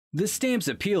The stamp's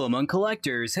appeal among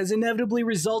collectors has inevitably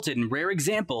resulted in rare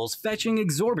examples fetching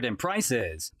exorbitant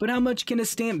prices. But how much can a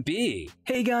stamp be?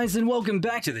 Hey guys, and welcome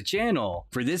back to the channel.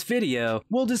 For this video,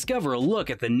 we'll discover a look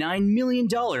at the $9 million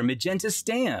Magenta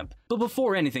stamp. But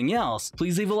before anything else,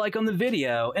 please leave a like on the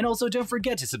video, and also don't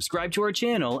forget to subscribe to our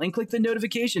channel and click the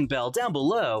notification bell down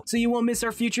below so you won't miss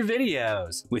our future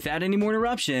videos. Without any more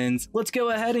interruptions, let's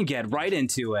go ahead and get right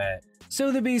into it.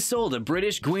 Sotheby's sold a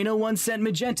British Guiana 1-cent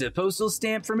Magenta postal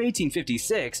stamp from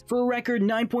 1856 for a record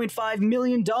 $9.5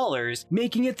 million,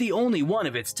 making it the only one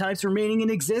of its types remaining in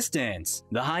existence.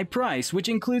 The high price, which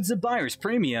includes the buyer's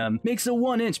premium, makes a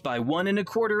 1" by 1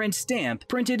 1/4" inch stamp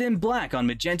printed in black on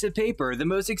magenta paper the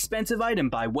most expensive item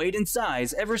by weight and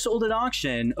size ever sold at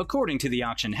auction, according to the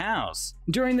auction house.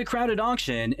 During the crowded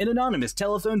auction, an anonymous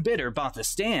telephone bidder bought the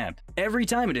stamp. Every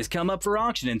time it has come up for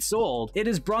auction and sold, it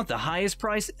has brought the highest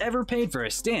price ever paid for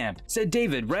a stamp, said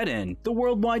David Redden, the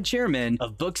worldwide chairman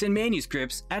of books and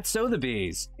manuscripts at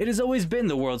Sotheby's. It has always been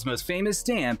the world's most famous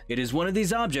stamp. It is one of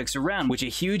these objects around which a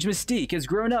huge mystique has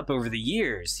grown up over the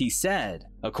years, he said.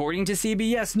 According to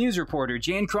CBS News reporter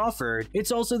Jan Crawford,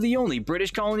 it's also the only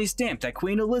British colony stamp that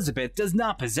Queen Elizabeth does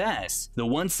not possess. The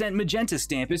 1-cent Magenta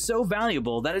stamp is so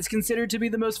valuable that it's considered to be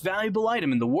the most valuable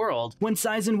item in the world when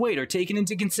size and weight are taken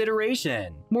into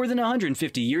consideration. More than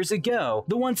 150 years ago,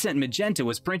 the 1-cent Magenta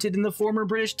was printed in the former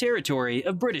British territory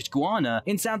of British Guiana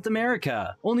in South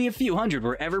America. Only a few hundred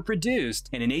were ever produced,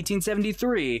 and in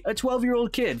 1873, a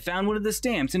 12-year-old kid found one of the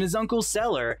stamps in his uncle's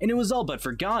cellar and it was all but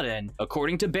forgotten,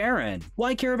 according to Barron.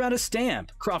 Why care about a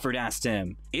stamp? Crawford asked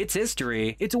him. It's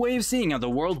history. It's a way of seeing how the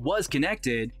world was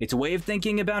connected. It's a way of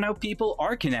thinking about how people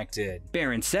are connected,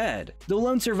 Barron said. The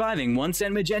lone surviving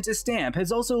 1-cent Magenta stamp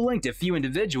has also linked a few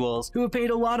individuals who have paid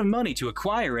a lot of money to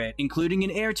acquire it, including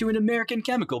an heir to an American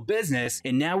chemical business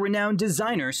and now renowned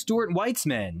designer Stuart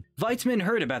Weitzman. Weitzman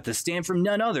heard about the stamp from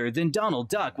none other than Donald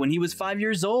Duck when he was 5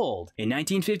 years old. In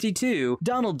 1952,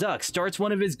 Donald Duck starts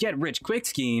one of his get-rich-quick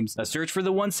schemes, a search for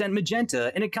the 1-cent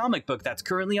Magenta in a comic book that's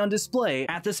currently on display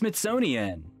at the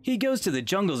Smithsonian. He goes to the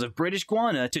jungles of British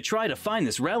Guiana to try to find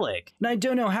this relic, and I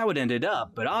don't know how it ended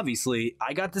up, but obviously,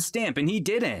 I got the stamp and he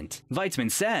didn't, Weitzman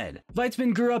said.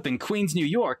 Weitzman grew up in Queens, New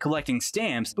York collecting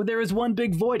stamps, but there is one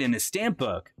big void in his stamp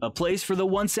book, a place for the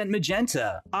 1-cent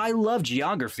Magenta. I love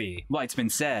geography,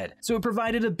 Weitzman said, so it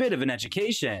provided a bit of an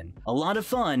education. A lot of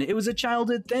fun, it was a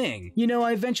childhood thing. You know,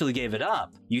 I eventually gave it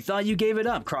up. You thought you gave it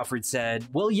up, Crawford said.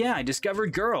 Well, yeah, I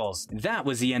discovered girls. That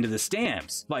was the end of the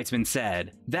stamps, Weitzman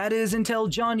said. That is until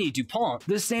John E. DuPont,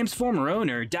 the stamp's former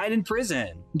owner, died in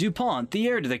prison. DuPont, the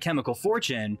heir to the chemical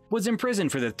fortune, was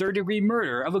imprisoned for the third-degree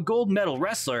murder of a gold medal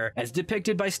wrestler as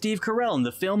depicted by Steve Carell in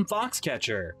the film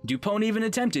Foxcatcher. DuPont even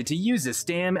attempted to use this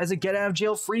stamp as a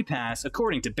get-out-of-jail-free pass,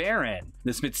 according to Barron.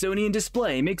 The Smithsonian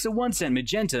display makes a 1-cent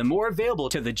Magenta more available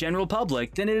to the general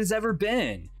public than it has ever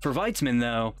been. For Weitzman,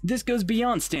 though, this goes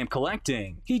beyond stamp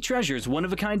collecting. He treasures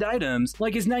one-of-a-kind items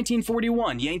like his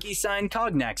 1941 Yankee-signed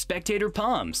Cognac Spectator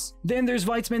pumps. Then there's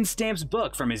Weitzman's stamps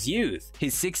book from his youth.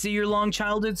 His 60-year-long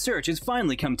childhood search has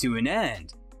finally come to an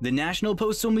end. The National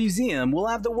Postal Museum will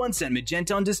have the 1-cent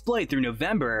Magenta on display through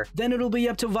November, then it'll be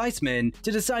up to Weitzman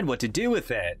to decide what to do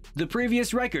with it. The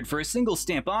previous record for a single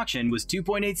stamp auction was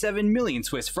 2.87 million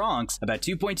Swiss francs, about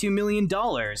 $2.2 million,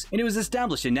 and it was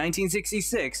established in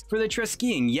 1966 for the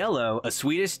Treskiing Yellow, a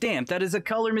Swedish stamp that is a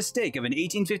color mistake of an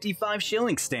 1855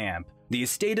 shilling stamp. The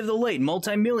estate of the late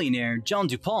multimillionaire John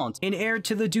DuPont, an heir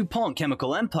to the DuPont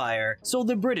chemical empire, sold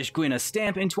the British Guiana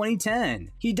stamp in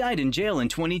 2010. He died in jail in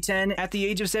 2010 at the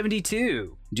age of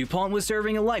 72. DuPont was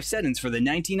serving a life sentence for the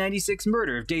 1996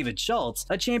 murder of David Schultz,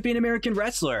 a champion American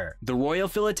wrestler. The Royal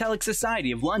Philatelic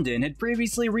Society of London had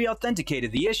previously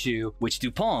re-authenticated the issue, which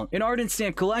DuPont, an ardent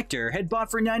stamp collector, had bought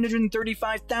for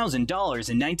 $935,000 in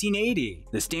 1980.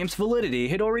 The stamp's validity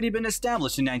had already been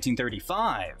established in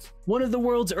 1935. One of the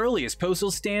world's earliest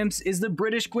postal stamps is the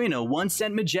British Guiana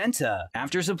 1-cent Magenta.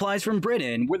 After supplies from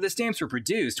Britain, where the stamps were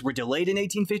produced, were delayed in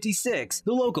 1856,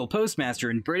 the local postmaster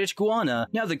in British Guiana,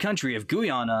 now the country of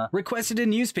Guyana, requested a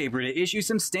newspaper to issue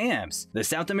some stamps. The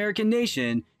South American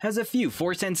nation has a few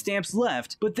 4-cent stamps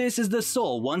left, but this is the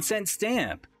sole 1-cent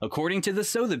stamp. According to the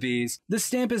Sotheby's, the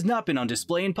stamp has not been on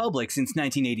display in public since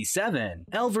 1987.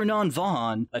 L. Vernon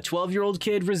Vaughan, a 12-year-old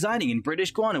kid residing in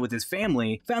British Guiana with his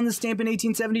family, found the stamp in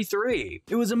 1873.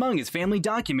 It was among his family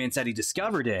documents that he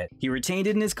discovered it. He retained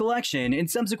it in his collection and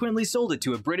subsequently sold it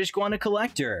to a British Guiana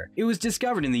collector. It was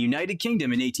discovered in the United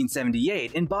Kingdom in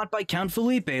 1878 and bought by Count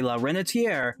Philippe La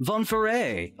Renetière von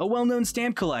Ferré, a well-known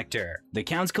stamp collector. The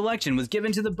Count's collection was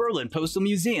given to the Berlin Postal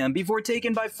Museum before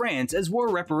taken by France as war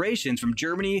reparations from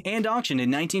Germany 1920 and auctioned in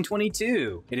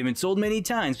 1922. It had been sold many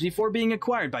times before being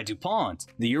acquired by DuPont.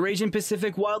 The Eurasian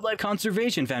Pacific Wildlife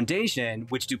Conservation Foundation,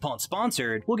 which DuPont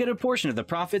sponsored, will get a portion of the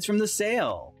profits from the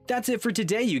sale. That's it for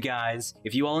today, you guys.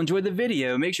 If you all enjoyed the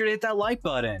video, make sure to hit that like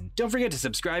button. Don't forget to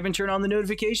subscribe and turn on the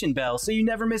notification bell so you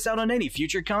never miss out on any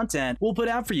future content we'll put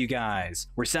out for you guys.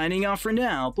 We're signing off for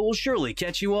now, but we'll surely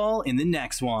catch you all in the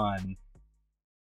next one.